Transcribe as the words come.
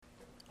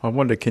I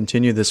wanted to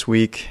continue this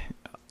week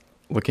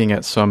looking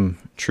at some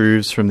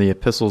truths from the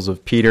epistles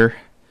of Peter.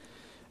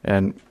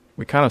 And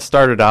we kind of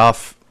started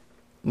off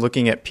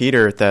looking at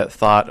Peter at that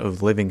thought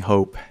of living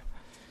hope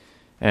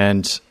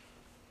and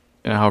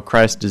how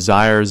Christ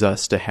desires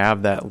us to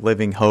have that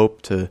living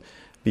hope to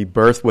be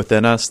birthed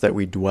within us, that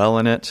we dwell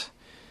in it,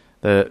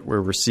 that we're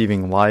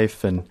receiving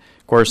life. And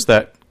of course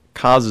that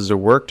causes a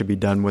work to be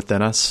done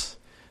within us,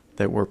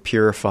 that we're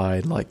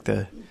purified like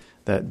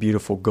that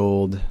beautiful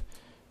gold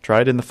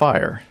tried in the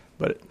fire,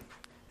 but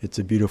it's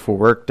a beautiful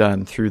work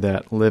done through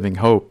that living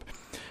hope.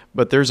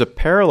 But there's a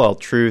parallel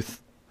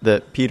truth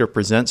that Peter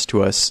presents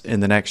to us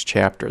in the next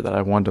chapter that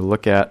I wanted to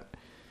look at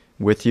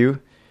with you.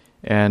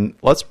 And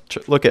let's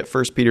look at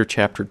 1 Peter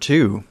chapter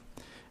 2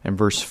 and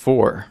verse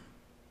 4.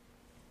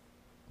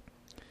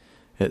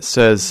 It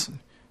says,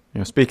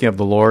 speaking of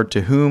the Lord,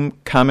 to whom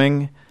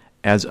coming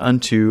as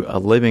unto a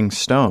living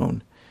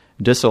stone,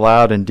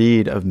 disallowed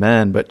indeed of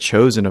men, but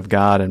chosen of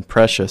God and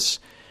precious,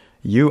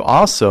 you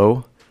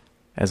also,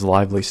 as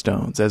lively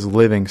stones, as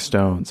living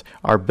stones,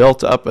 are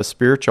built up a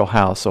spiritual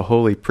house, a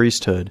holy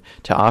priesthood,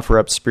 to offer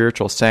up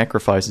spiritual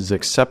sacrifices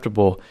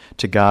acceptable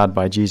to God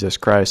by Jesus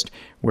Christ.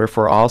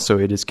 Wherefore also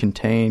it is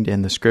contained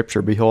in the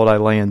Scripture, Behold, I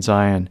lay in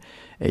Zion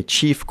a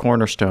chief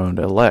cornerstone,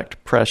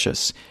 elect,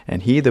 precious,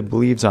 and he that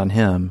believes on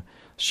him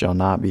shall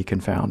not be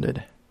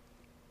confounded.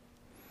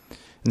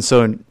 And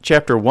so in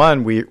chapter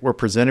 1, we were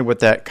presented with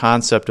that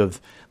concept of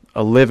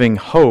a living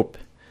hope.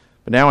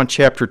 But now in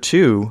chapter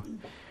 2,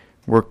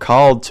 we're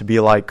called to be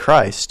like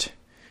Christ,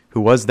 who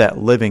was that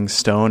living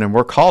stone, and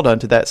we're called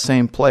unto that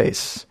same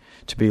place,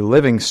 to be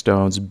living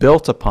stones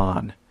built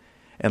upon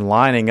and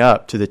lining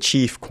up to the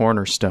chief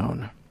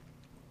cornerstone.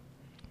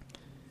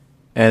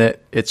 And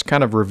it's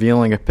kind of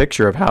revealing a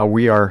picture of how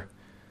we are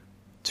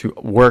to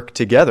work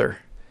together,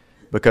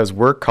 because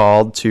we're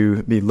called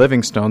to be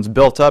living stones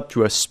built up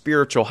to a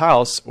spiritual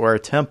house or a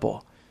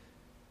temple.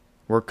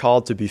 We're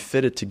called to be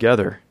fitted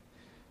together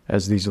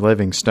as these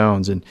living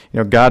stones. And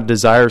God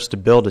desires to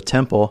build a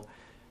temple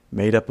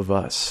made up of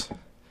us.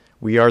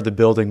 We are the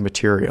building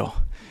material,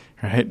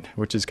 right?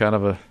 Which is kind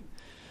of a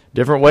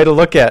different way to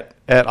look at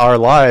our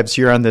lives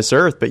here on this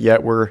earth, but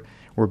yet we're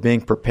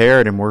being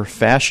prepared and we're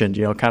fashioned,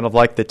 kind of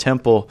like the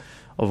temple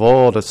of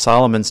old, of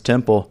Solomon's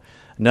temple.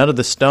 None of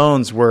the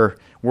stones were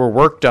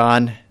worked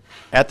on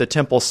at the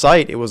temple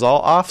site. It was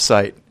all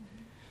off-site.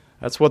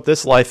 That's what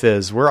this life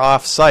is. We're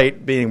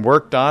off-site, being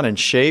worked on and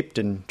shaped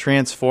and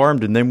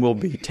transformed, and then we'll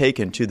be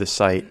taken to the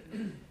site,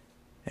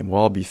 and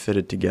we'll all be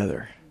fitted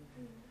together.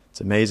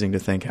 It's amazing to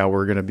think how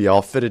we're going to be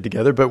all fitted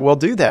together, but we'll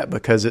do that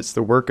because it's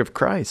the work of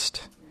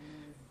Christ.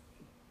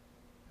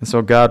 And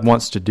so God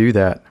wants to do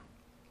that.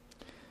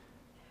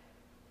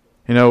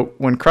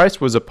 When Christ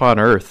was upon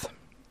earth,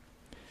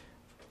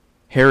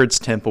 Herod's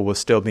temple was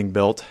still being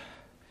built.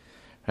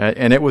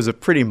 And it was a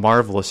pretty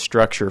marvelous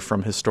structure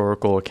from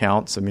historical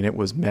accounts. I mean, it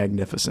was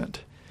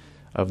magnificent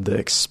of the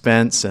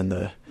expense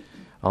and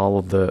all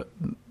of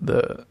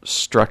the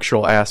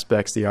structural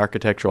aspects, the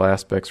architectural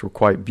aspects were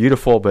quite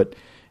beautiful. But,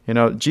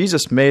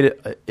 Jesus made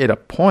it a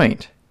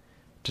point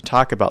to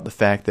talk about the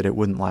fact that it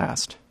wouldn't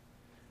last,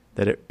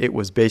 that it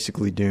was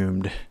basically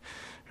doomed,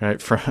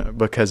 right?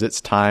 Because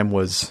its time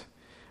was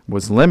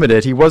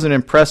limited. He wasn't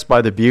impressed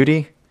by the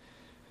beauty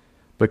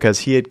because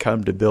he had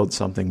come to build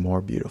something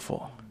more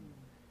beautiful.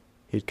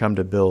 He'd come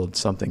to build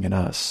something in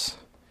us,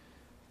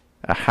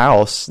 a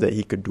house that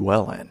he could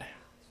dwell in.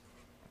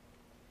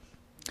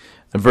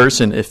 The verse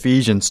in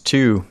Ephesians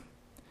 2,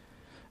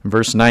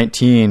 verse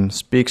 19,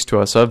 speaks to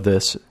us of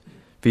this.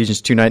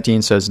 Ephesians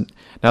 2:19 says,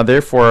 Now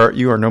therefore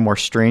you are no more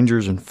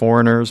strangers and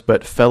foreigners,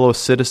 but fellow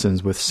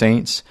citizens with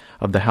saints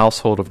of the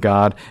household of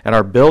God, and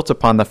are built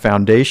upon the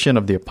foundation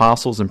of the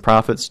apostles and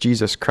prophets,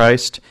 Jesus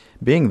Christ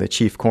being the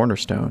chief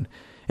cornerstone,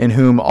 in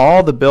whom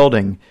all the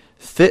building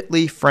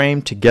fitly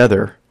framed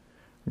together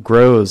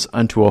grows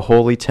unto a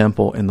holy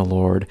temple in the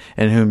Lord,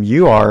 in whom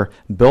you are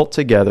built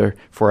together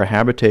for a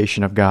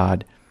habitation of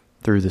God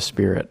through the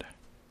Spirit.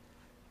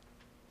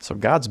 So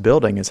God's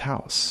building his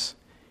house.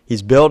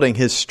 He's building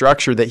his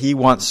structure that he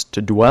wants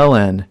to dwell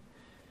in.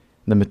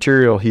 The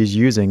material he's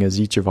using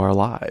is each of our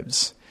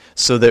lives,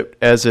 so that,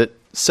 as it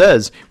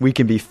says, we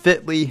can be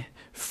fitly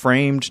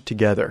framed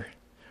together,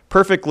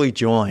 perfectly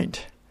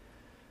joined.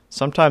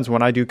 Sometimes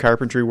when I do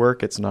carpentry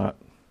work, it's not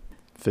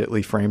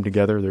fitly framed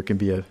together. There can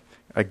be a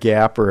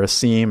gap or a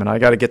seam, and I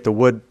got to get the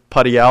wood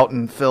putty out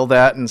and fill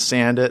that and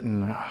sand it,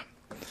 and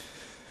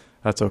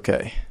that's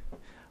okay.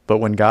 But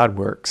when God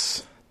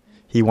works,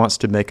 he wants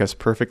to make us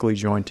perfectly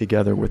joined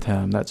together with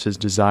him. That's his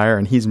desire,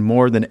 and he's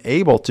more than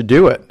able to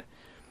do it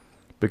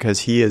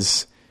because he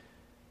is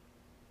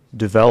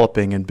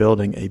developing and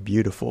building a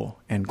beautiful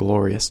and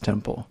glorious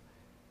temple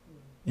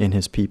in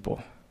his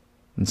people.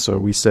 And so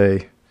we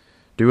say,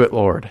 do it,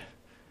 Lord.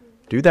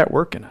 Do that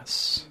work in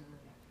us.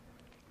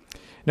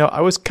 I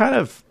was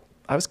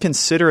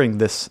considering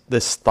this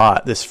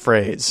thought, this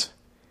phrase,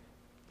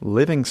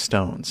 living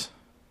stones.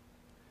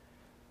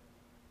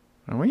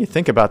 And when you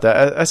think about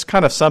that, that's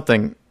kind of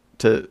something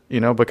to,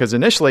 because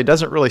initially it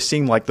doesn't really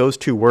seem like those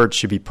two words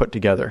should be put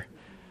together.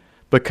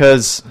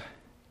 because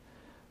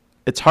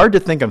it's hard to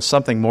think of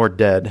something more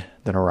dead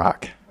than a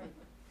rock.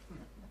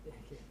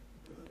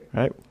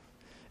 Right?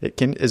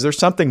 Is there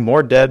something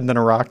more dead than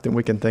a rock than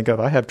we can think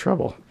of? I have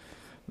trouble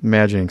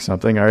imagining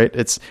something, all right?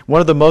 It's one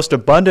of the most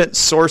abundant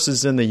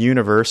sources in the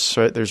universe,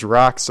 right? There's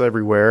rocks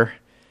everywhere,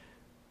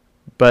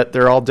 but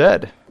they're all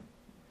dead.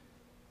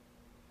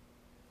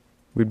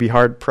 We'd be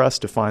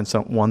hard-pressed to find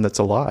one that's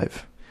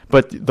alive.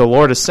 But the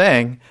Lord is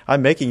saying,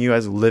 I'm making you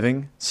as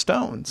living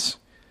stones.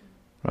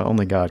 Well,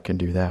 only God can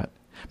do that.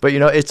 But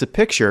it's a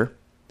picture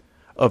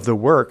of the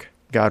work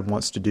God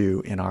wants to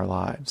do in our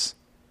lives.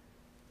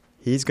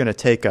 He's going to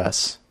take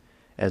us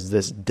as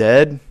this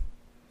dead,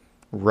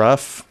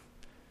 rough,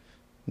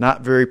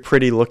 not very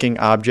pretty looking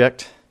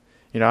object.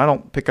 I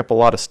don't pick up a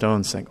lot of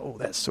stones saying, oh,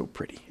 that's so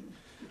pretty.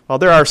 Well,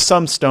 there are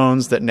some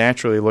stones that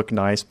naturally look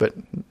nice, but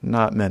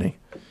not many.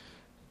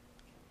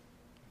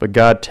 But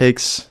God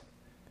takes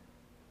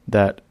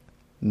that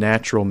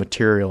natural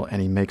material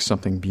and he makes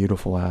something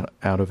beautiful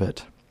out of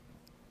it.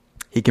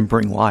 He can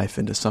bring life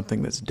into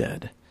something that's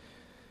dead.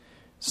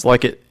 It's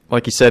like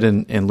he said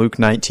in Luke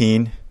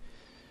 19.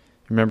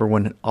 Remember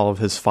when all of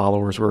his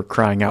followers were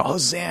crying out,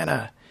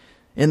 Hosanna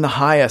in the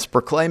highest,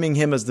 proclaiming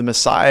him as the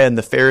Messiah, and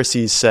the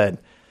Pharisees said,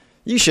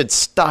 you should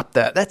stop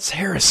that. That's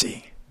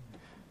heresy.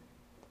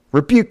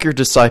 Rebuke your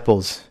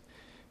disciples.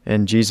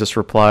 And Jesus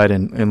replied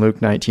in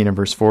Luke 19 and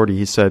verse 40,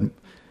 he said,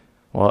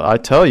 well, I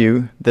tell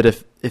you that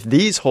if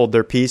these hold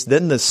their peace,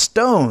 then the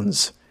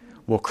stones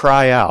will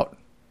cry out,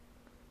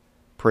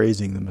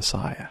 praising the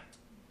Messiah.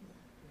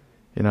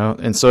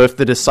 And so if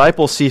the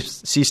disciples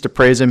cease to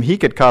praise him, he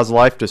could cause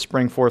life to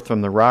spring forth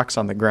from the rocks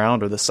on the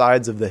ground or the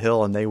sides of the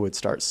hill, and they would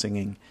start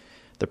singing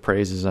the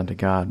praises unto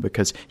God,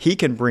 because he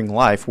can bring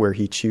life where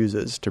he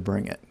chooses to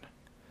bring it.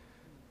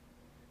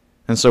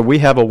 And so we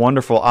have a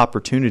wonderful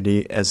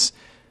opportunity as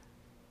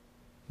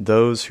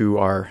those who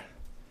are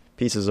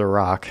pieces of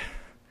rock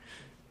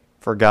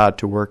for God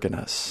to work in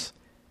us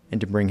and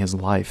to bring his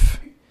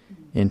life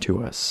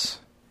into us,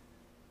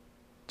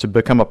 to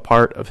become a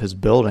part of his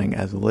building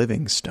as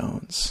living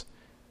stones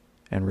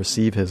and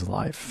receive his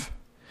life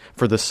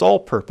for the sole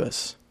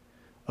purpose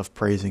of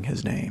praising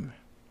his name.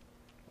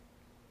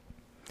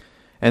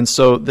 And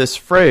so in this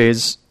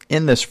phrase,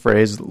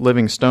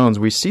 living stones,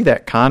 we see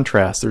that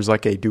contrast. There's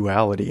like a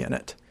duality in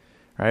it,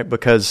 right?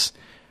 Because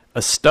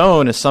a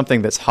stone is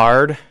something that's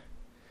hard,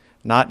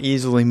 not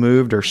easily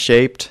moved or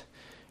shaped,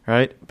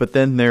 right? But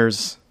then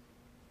there's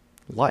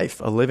life,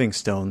 a living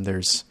stone.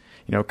 There's,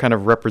 kind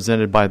of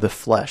represented by the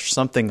flesh,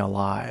 something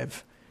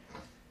alive.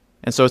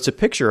 And so it's a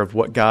picture of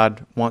what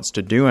God wants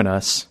to do in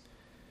us.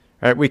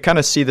 Right? We kind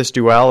of see this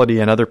duality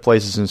in other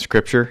places in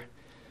Scripture.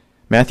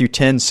 Matthew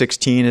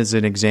 10:16 is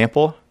an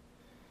example.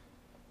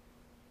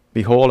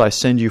 Behold, I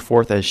send you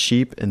forth as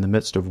sheep in the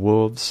midst of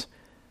wolves.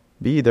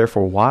 Be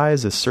therefore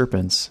wise as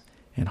serpents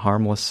and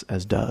harmless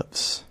as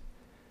doves.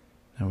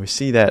 And we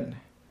see that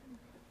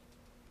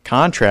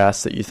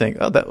contrast that you think,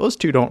 those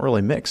two don't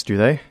really mix, do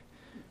they?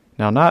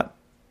 Now, not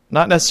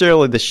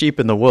necessarily the sheep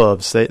and the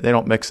wolves. They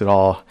don't mix at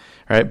all,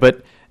 right?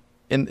 But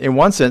in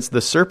one sense,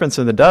 the serpents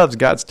and the doves,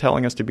 God's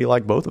telling us to be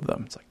like both of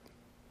them. It's like,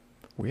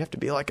 we have to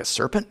be like a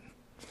serpent?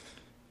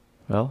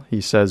 Well,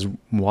 he says,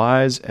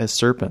 wise as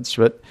serpents.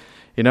 But,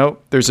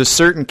 there's a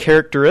certain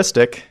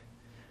characteristic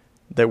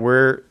that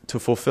we're to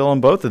fulfill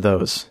in both of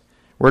those.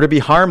 We're to be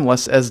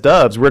harmless as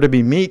doves. We're to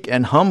be meek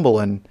and humble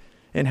in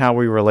how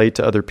we relate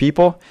to other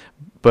people.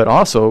 But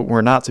also,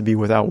 we're not to be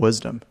without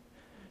wisdom.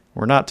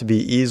 We're not to be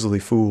easily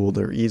fooled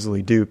or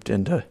easily duped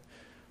into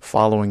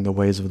following the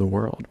ways of the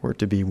world. We're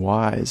to be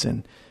wise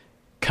and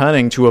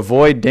cunning to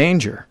avoid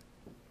danger.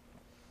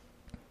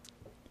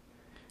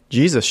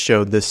 Jesus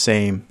showed this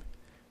same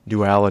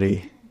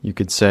duality, you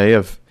could say,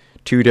 of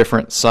two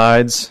different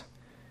sides.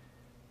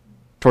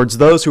 Towards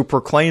those who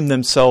proclaim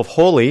themselves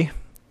holy,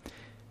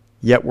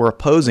 yet were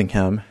opposing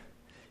him,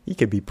 he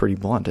could be pretty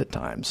blunt at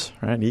times,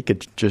 right? He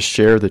could just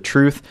share the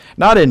truth,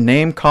 not in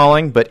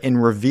name-calling, but in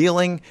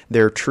revealing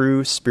their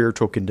true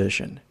spiritual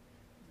condition.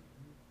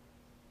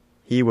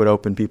 He would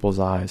open people's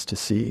eyes to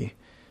see.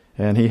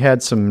 And he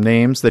had some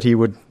names that he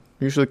would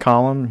usually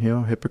call them,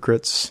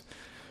 hypocrites,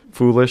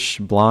 foolish,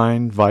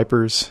 blind,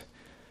 vipers,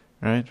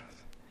 right?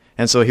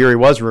 And so here he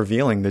was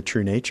revealing the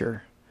true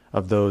nature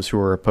of those who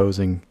were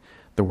opposing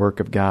the work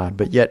of God.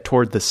 But yet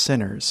toward the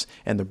sinners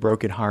and the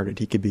brokenhearted,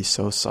 he could be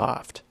so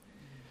soft.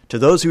 To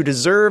those who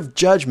deserve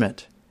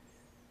judgment,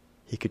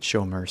 he could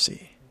show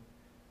mercy.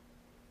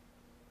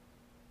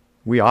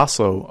 We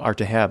also are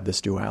to have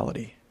this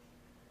duality.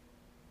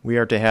 We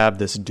are to have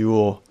this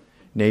dual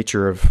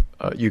nature of,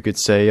 you could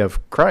say,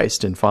 of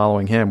Christ in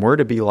following him. We're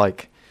to be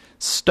like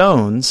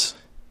stones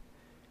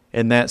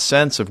in that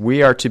sense of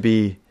we are to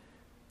be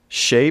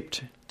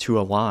shaped to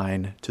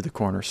align to the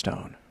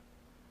cornerstone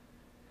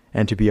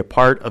and to be a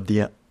part of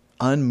the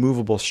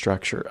unmovable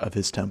structure of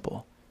his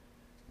temple,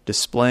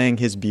 displaying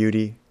his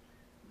beauty,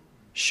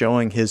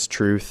 showing his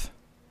truth.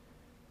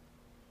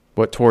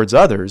 But towards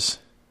others,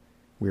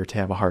 we are to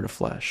have a heart of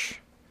flesh.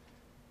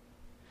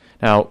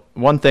 Now,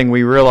 one thing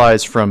we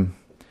realize from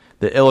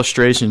the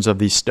illustrations of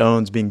these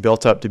stones being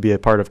built up to be a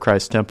part of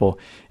Christ's temple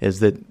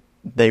is that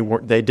they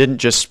didn't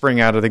just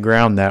spring out of the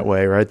ground that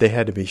way, right? They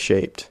had to be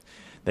shaped.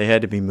 They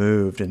had to be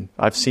moved. And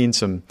I've seen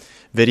some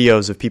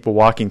videos of people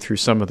walking through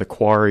some of the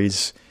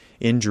quarries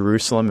in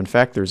Jerusalem. In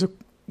fact, there's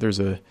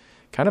a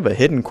kind of a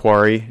hidden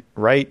quarry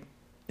right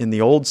in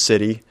the old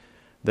city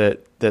that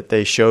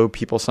they show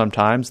people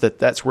sometimes,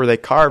 that's where they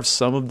carved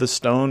some of the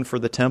stone for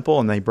the temple,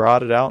 and they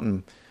brought it out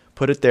and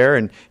put it there.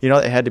 And, it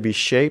had to be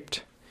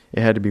shaped.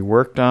 It had to be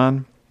worked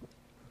on.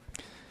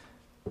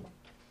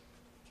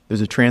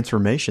 There's a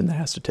transformation that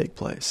has to take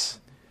place.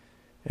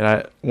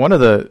 And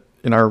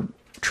in our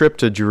trip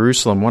to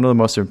Jerusalem, one of the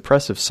most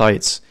impressive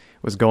sights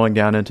was going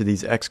down into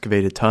these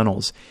excavated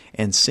tunnels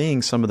and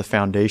seeing some of the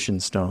foundation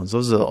stones.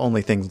 Those are the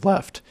only things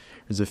left.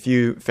 There's a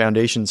few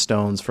foundation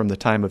stones from the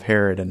time of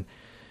Herod,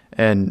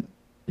 and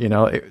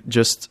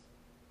just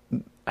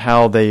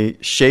how they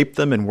shaped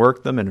them and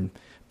worked them and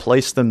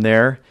placed them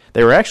there.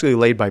 They were actually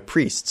laid by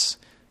priests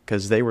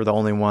because they were the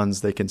only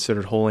ones they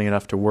considered holy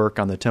enough to work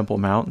on the Temple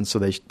Mount, and so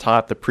they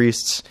taught the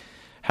priests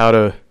how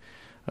to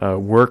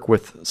work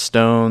with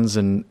stones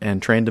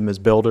and trained them as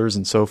builders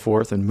and so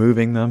forth and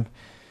moving them.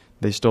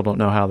 They still don't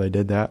know how they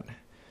did that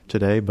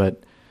today,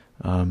 but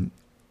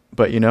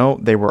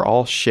they were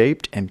all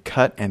shaped and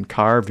cut and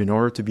carved in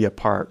order to be a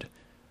part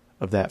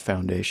of that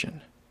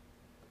foundation.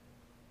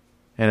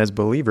 And as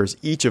believers,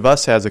 each of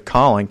us has a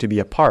calling to be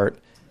a part,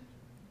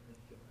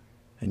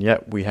 and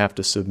yet we have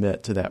to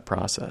submit to that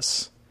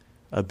process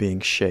of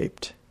being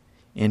shaped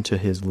into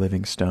his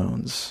living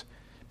stones,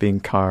 being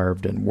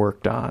carved and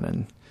worked on.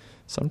 And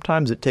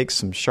sometimes it takes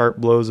some sharp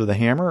blows of the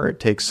hammer, or it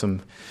takes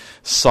some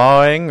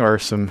sawing or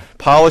some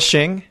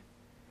polishing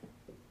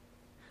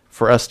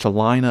for us to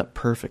line up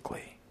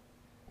perfectly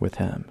with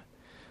him.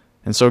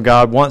 And so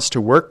God wants to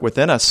work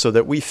within us so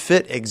that we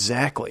fit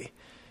exactly.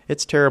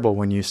 It's terrible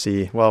when you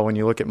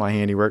look at my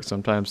handiwork,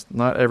 sometimes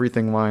not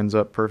everything lines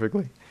up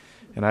perfectly.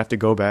 And I have to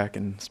go back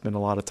and spend a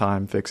lot of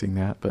time fixing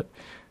that.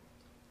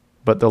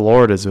 But the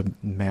Lord is a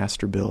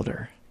master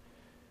builder.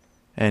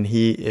 And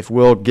if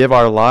we'll give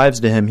our lives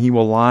to him, he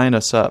will line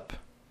us up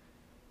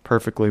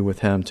perfectly with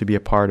him to be a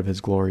part of his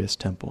glorious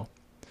temple.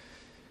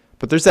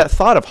 But there's that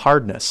thought of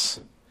hardness,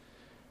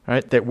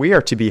 right? That we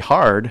are to be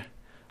hard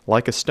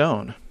like a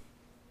stone.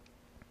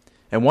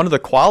 And one of the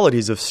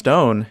qualities of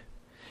stone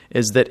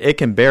is that it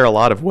can bear a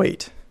lot of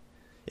weight.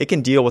 It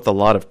can deal with a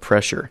lot of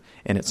pressure,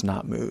 and it's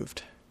not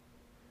moved.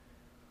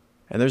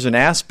 And there's an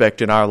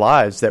aspect in our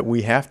lives that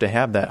we have to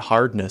have that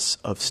hardness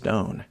of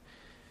stone.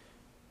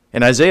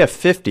 In Isaiah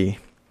 50,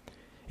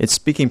 it's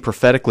speaking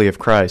prophetically of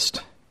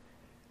Christ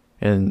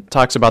and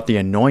talks about the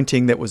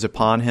anointing that was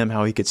upon him,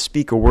 how he could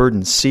speak a word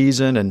in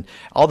season, and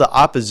all the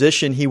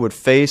opposition he would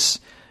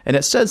face. And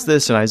it says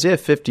this in Isaiah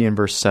 50 and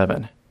verse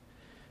 7.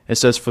 It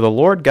says, "For the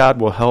Lord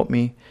God will help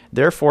me,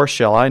 therefore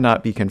shall I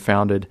not be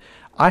confounded.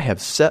 I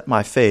have set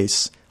my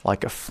face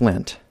like a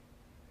flint,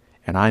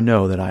 and I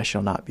know that I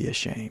shall not be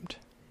ashamed."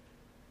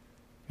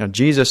 Now,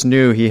 Jesus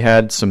knew he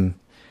had some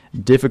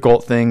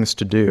difficult things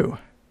to do.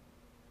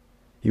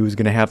 He was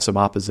going to have some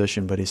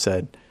opposition, but he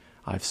said,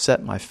 "I've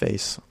set my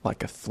face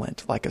like a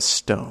flint, like a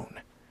stone,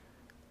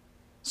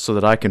 so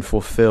that I can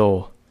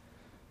fulfill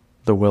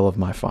the will of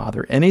my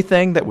Father."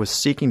 Anything that was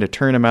seeking to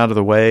turn him out of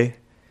the way,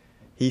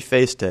 he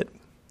faced it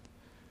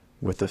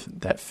with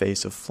that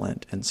face of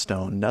flint and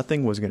stone.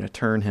 Nothing was going to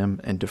turn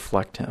him and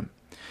deflect him.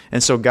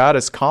 And so God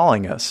is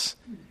calling us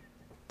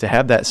to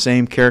have that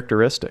same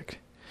characteristic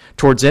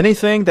towards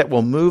anything that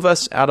will move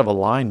us out of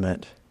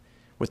alignment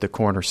with the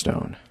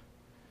cornerstone.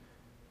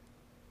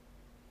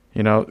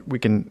 We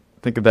can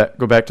think of that,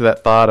 go back to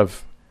that thought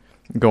of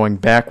going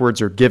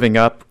backwards or giving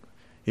up,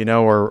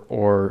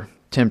 or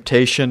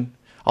temptation.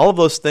 All of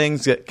those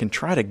things that can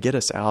try to get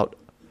us out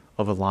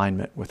of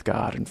alignment with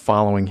God and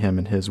following him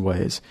in his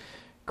ways.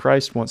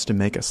 Christ wants to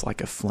make us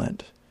like a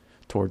flint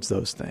towards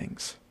those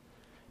things.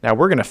 Now,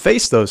 we're going to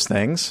face those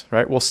things,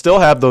 right? We'll still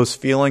have those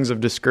feelings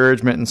of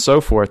discouragement and so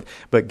forth,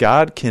 but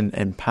God can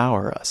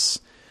empower us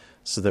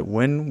so that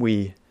when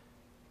we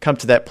come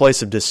to that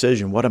place of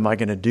decision, what am I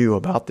going to do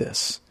about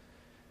this?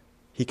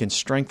 He can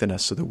strengthen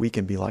us so that we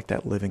can be like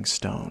that living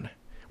stone.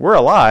 We're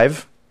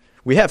alive.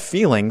 We have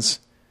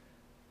feelings,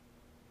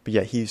 but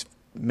yet he's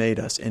made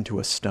us into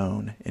a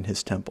stone in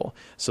his temple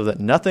so that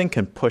nothing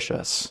can push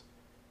us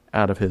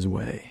out of his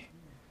way.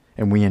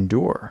 And we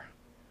endure.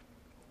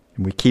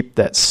 And we keep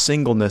that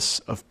singleness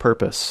of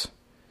purpose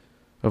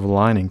of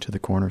aligning to the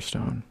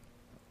cornerstone.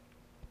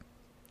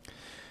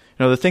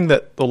 The thing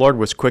that the Lord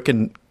was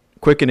quickening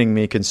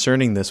me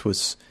concerning this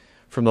was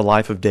from the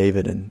life of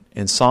David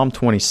in Psalm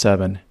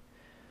 27.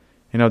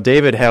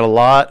 David had a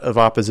lot of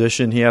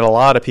opposition. He had a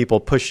lot of people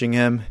pushing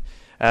him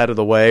out of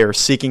the way or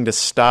seeking to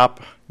stop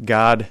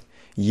God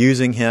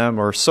using him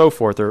or so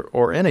forth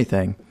or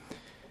anything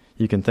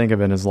you can think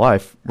of in his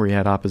life where he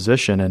had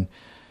opposition. And,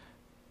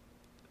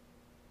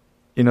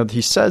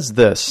 he says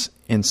this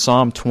in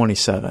Psalm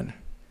 27.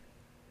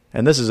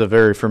 And this is a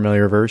very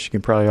familiar verse. You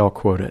can probably all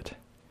quote it.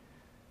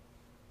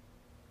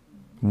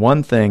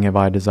 "One thing have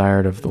I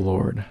desired of the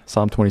Lord,"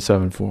 Psalm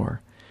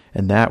 27:4,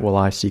 and that will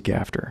I seek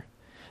after,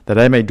 that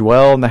I may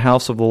dwell in the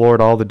house of the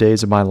Lord all the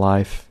days of my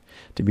life,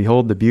 to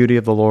behold the beauty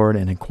of the Lord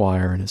and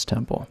inquire in his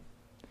temple.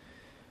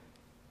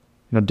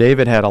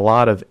 David had a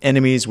lot of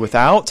enemies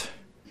without,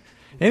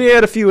 and he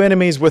had a few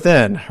enemies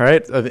within,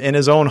 right? In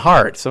his own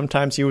heart.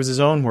 Sometimes he was his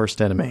own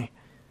worst enemy.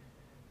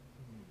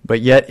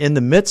 But yet, in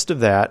the midst of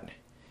that,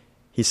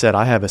 he said,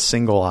 I have a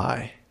single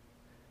eye.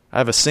 I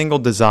have a single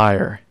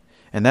desire,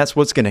 and that's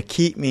what's going to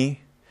keep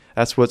me.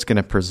 That's what's going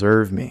to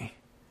preserve me.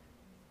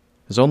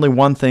 There's only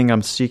one thing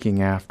I'm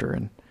seeking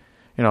after.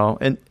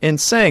 And, in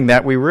saying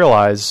that, we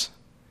realize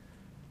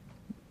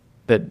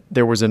that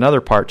there was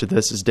another part to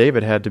this, is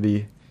David had to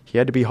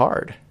be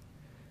hard.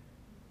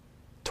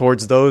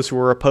 Towards those who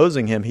were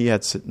opposing him, he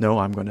had said, no,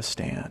 I'm going to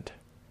stand.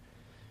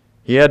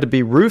 He had to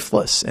be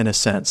ruthless, in a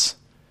sense,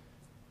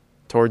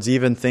 towards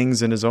even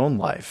things in his own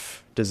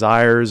life,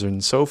 desires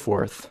and so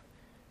forth,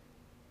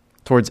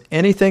 towards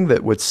anything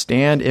that would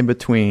stand in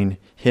between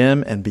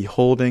him and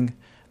beholding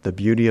the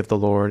beauty of the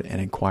Lord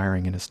and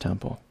inquiring in his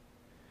temple.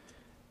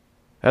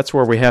 That's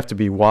where we have to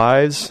be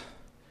wise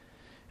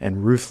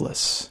and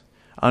ruthless,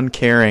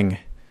 uncaring,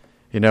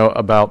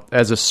 about,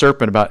 as a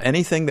serpent, about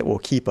anything that will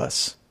keep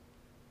us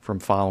from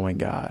following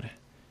God.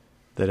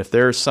 That if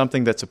there is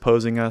something that's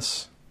opposing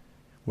us,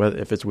 whether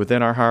if it's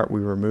within our heart,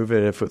 we remove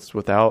it. If it's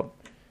without,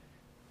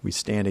 we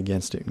stand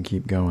against it and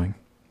keep going.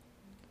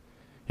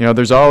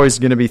 There's always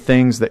going to be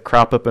things that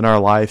crop up in our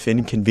life,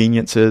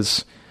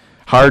 inconveniences,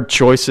 hard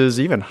choices,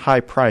 even high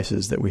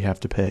prices that we have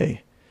to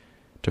pay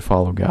to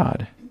follow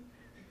God.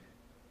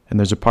 And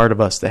there's a part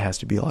of us that has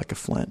to be like a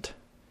flint,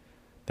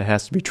 that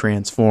has to be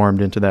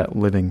transformed into that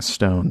living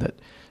stone, that,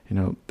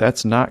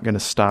 that's not going to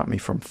stop me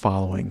from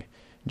following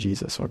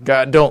Jesus. Or,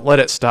 God, don't let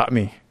it stop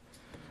me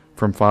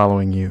from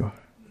following you.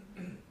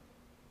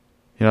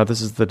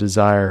 This is the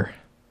desire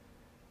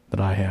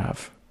that I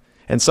have.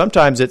 And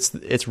sometimes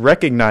it's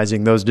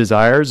recognizing those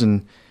desires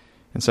and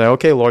say,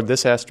 okay, Lord,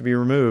 this has to be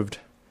removed.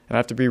 And I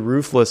have to be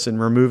ruthless in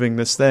removing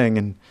this thing.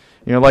 And,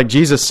 like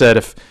Jesus said,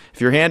 if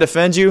your hand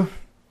offends you,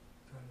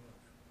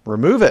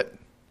 remove it.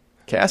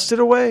 Cast it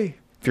away.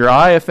 If your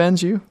eye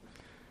offends you,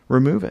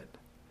 remove it.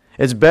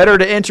 It's better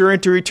to enter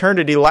into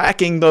eternity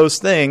lacking those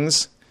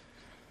things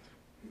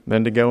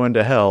than to go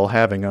into hell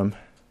having them,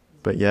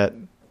 but yet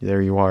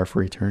there you are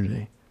for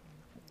eternity.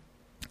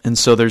 And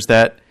so there's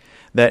that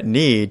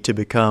need to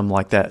become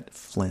like that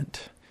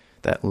flint,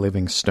 that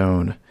living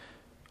stone,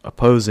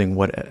 opposing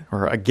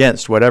or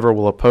against whatever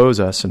will oppose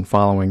us in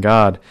following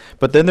God.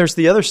 But then there's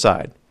the other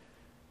side.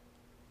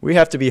 We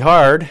have to be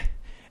hard,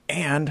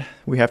 and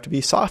we have to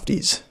be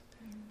softies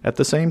at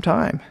the same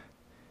time.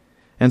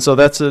 And so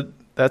that's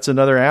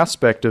another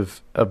aspect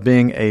of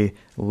being a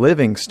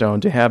living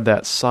stone, to have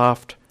that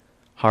soft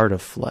heart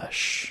of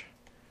flesh.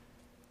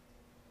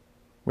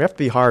 We have to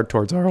be hard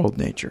towards our old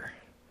nature,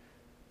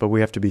 but we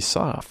have to be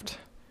soft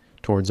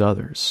towards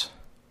others.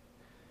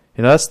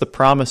 That's the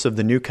promise of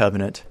the new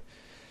covenant.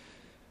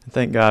 And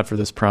thank God for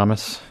this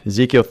promise.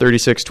 Ezekiel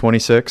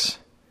 36:26.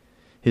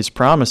 His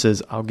promise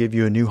is, I'll give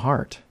you a new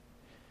heart,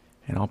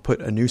 and I'll put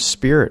a new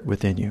spirit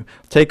within you.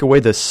 Take away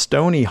the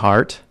stony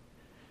heart.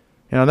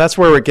 That's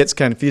where it gets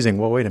confusing.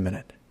 Well, wait a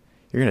minute.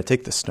 You're going to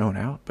take the stone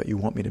out, but you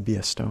want me to be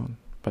a stone.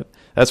 But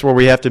that's where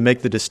we have to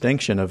make the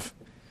distinction of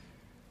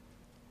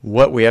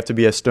what we have to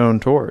be a stone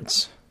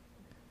towards.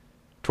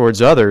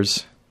 Towards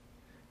others,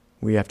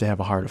 we have to have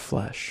a heart of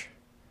flesh.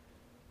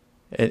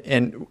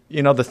 And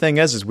the thing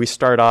is we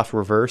start off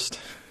reversed.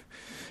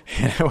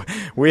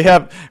 We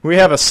have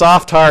a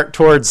soft heart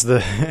towards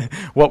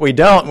what we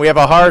don't. We have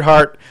a hard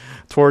heart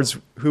towards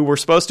who we're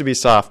supposed to be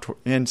soft.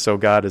 And so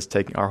God is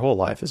taking, our whole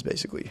life is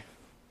basically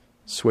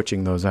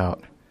switching those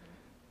out.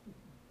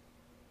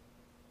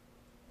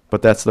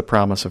 But that's the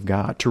promise of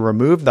God, to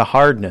remove the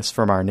hardness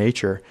from our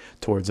nature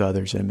towards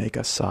others and make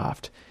us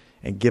soft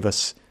and give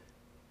us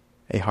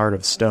a heart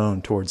of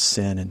stone towards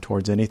sin and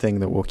towards anything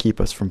that will keep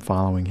us from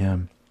following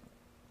him.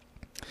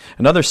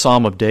 Another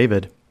Psalm of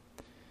David,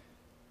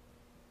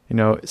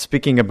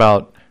 speaking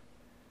about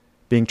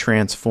being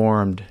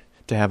transformed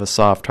to have a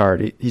soft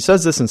heart. He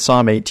says this in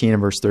Psalm 18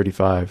 and verse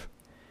 35.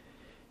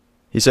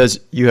 He says,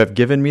 you have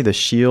given me the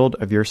shield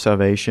of your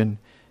salvation.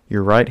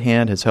 Your right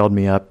hand has held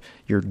me up.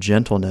 Your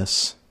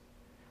gentleness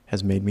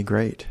has made me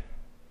great.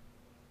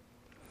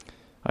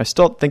 I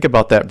still think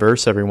about that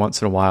verse every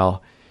once in a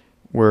while,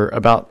 where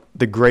about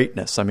the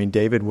greatness.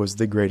 David was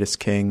the greatest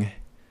king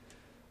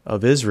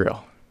of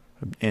Israel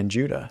and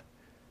Judah.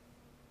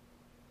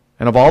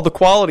 And of all the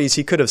qualities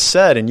he could have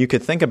said, and you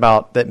could think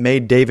about that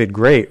made David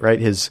great, right?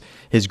 His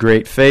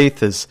great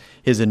faith,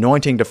 his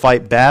anointing to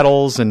fight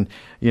battles, and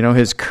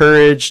his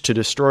courage to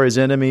destroy his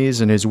enemies,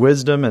 and his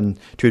wisdom and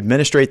to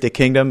administrate the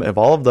kingdom. Of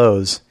all of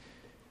those,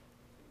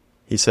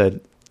 he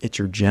said, it's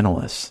your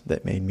gentleness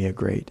that made me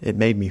it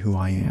made me who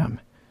I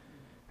am.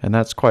 And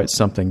that's quite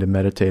something to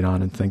meditate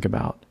on and think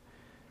about.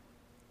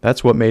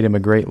 That's what made him a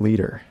great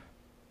leader.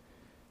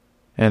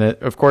 And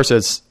of course,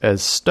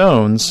 as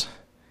stones,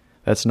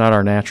 that's not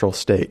our natural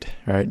state,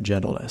 right?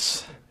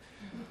 Gentleness.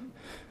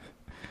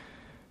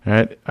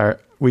 Right?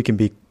 We can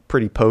be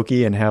pretty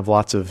pokey and have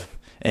lots of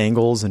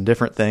angles and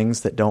different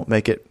things that don't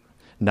make it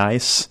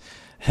nice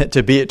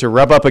to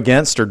rub up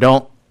against, or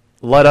don't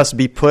let us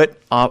be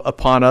put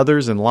upon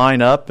others and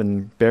line up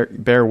and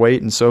bear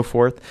weight and so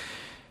forth.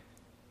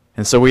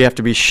 And so we have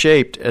to be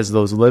shaped as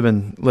those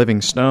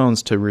living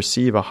stones to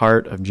receive a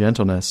heart of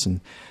gentleness.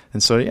 And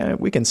so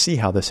we can see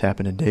how this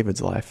happened in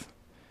David's life.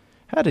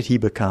 How did he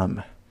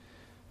become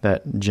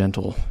that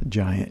gentle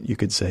giant, you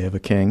could say, of a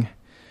king?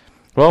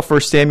 Well,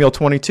 1 Samuel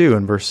 22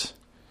 and verse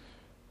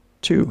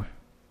 2.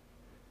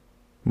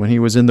 When he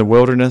was in the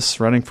wilderness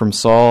running from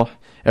Saul,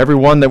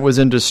 everyone that was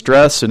in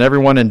distress and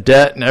everyone in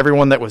debt and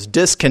everyone that was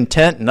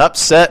discontent and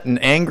upset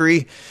and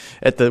angry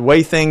at the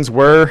way things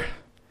were,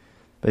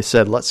 they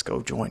said, let's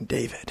go join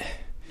David.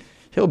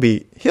 He'll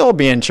be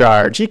in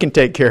charge. He can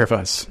take care of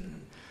us.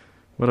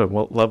 What a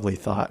lovely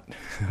thought,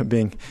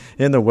 being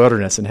in the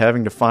wilderness and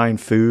having to find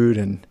food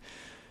and,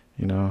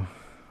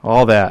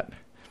 all that.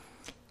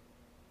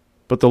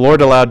 But the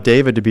Lord allowed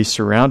David to be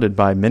surrounded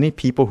by many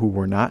people who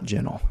were not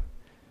gentle,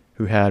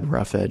 who had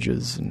rough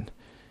edges, and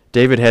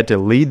David had to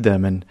lead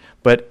them.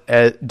 But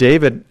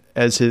David,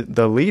 as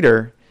the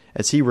leader,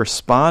 as he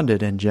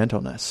responded in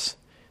gentleness,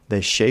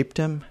 they shaped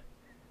him.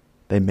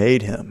 They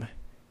made him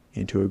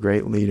into a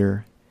great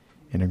leader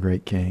and a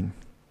great king.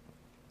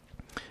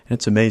 And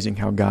it's amazing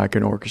how God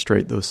can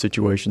orchestrate those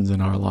situations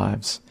in our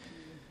lives.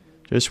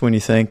 Just when you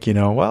think,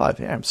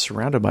 I'm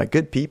surrounded by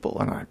good people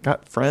and I've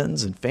got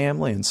friends and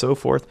family and so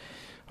forth.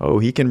 Oh,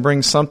 he can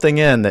bring something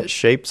in that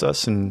shapes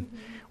us and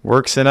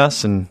works in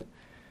us, and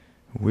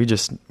we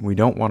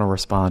don't want to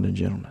respond in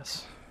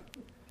gentleness.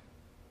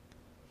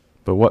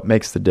 But what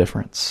makes the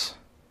difference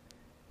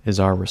is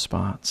our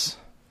response.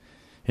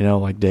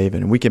 Like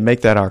David. And we can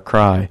make that our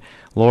cry.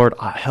 Lord,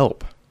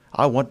 help.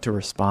 I want to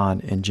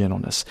respond in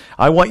gentleness.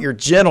 I want your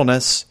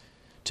gentleness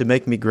to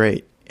make me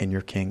great in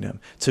your kingdom,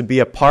 to be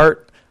a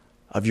part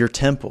of your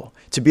temple,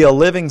 to be a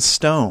living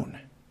stone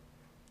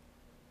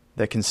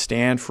that can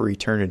stand for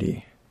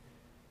eternity,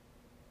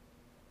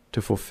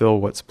 to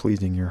fulfill what's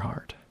pleasing your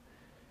heart.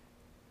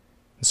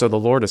 And so the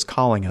Lord is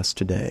calling us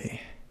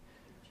today.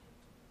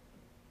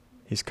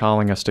 He's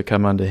calling us to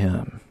come unto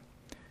him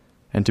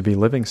and to be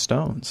living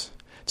stones,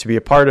 to be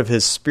a part of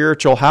his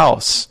spiritual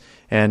house.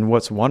 And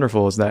what's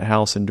wonderful is that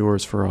house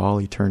endures for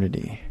all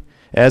eternity.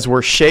 As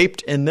we're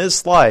shaped in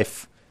this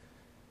life,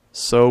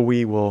 so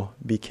we will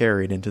be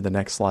carried into the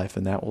next life,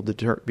 and that will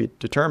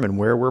determine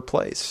where we're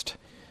placed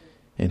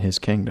in his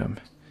kingdom.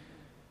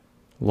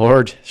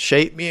 Lord,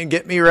 shape me and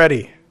get me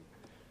ready,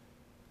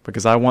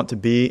 because I want to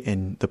be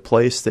in the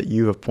place that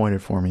you have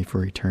appointed for me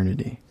for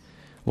eternity.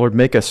 Lord,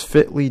 make us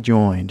fitly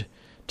joined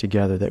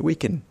together that we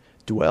can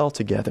dwell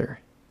together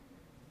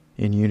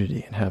in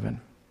unity in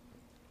heaven.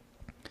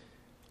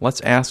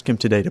 Let's ask him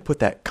today to put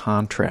that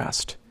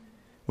contrast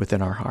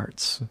within our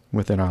hearts,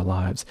 within our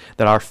lives,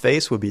 that our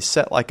face would be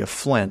set like a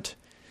flint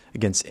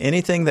against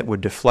anything that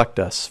would deflect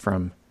us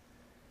from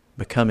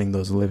becoming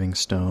those living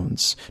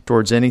stones,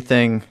 towards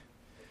anything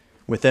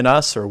within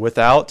us or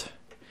without,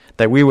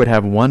 that we would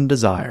have one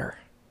desire,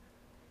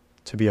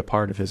 to be a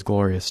part of his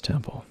glorious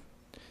temple,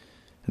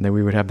 and that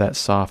we would have that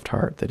soft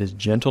heart, that his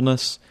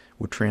gentleness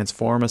would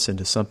transform us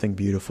into something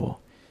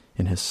beautiful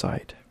in his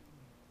sight.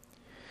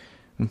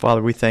 And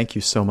Father, we thank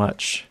you so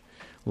much.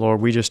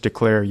 Lord, we just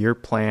declare your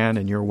plan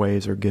and your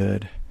ways are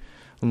good.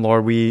 And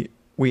Lord, we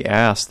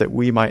ask that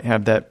we might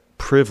have that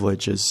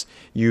privilege, as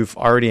you've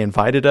already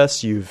invited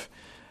us, you've,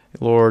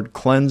 Lord,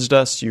 cleansed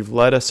us, you've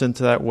led us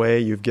into that way,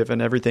 you've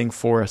given everything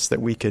for us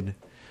that we could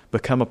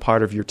become a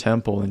part of your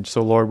temple. And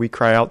so, Lord, we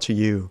cry out to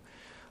you,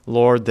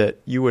 Lord, that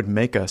you would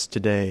make us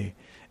today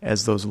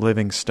as those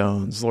living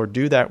stones. Lord,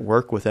 do that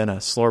work within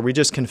us. Lord, we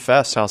just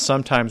confess how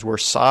sometimes we're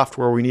soft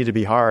where we need to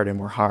be hard, and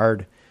we're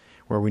hard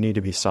where we need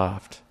to be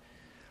soft.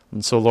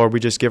 And so, Lord, we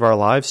just give our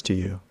lives to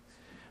you.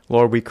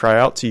 Lord, we cry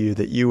out to you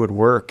that you would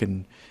work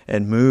and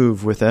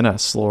move within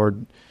us.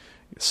 Lord,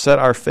 set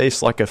our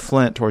face like a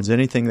flint towards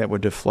anything that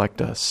would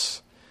deflect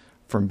us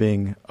from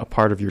being a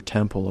part of your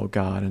temple, O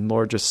God. And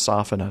Lord, just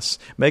soften us.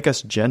 Make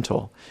us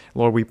gentle.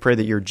 Lord, we pray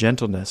that your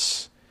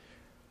gentleness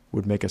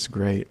would make us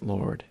great,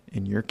 Lord.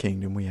 In your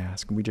kingdom we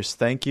ask. And we just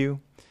thank you.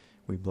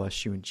 We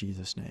bless you in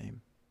Jesus'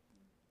 name.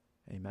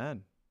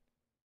 Amen.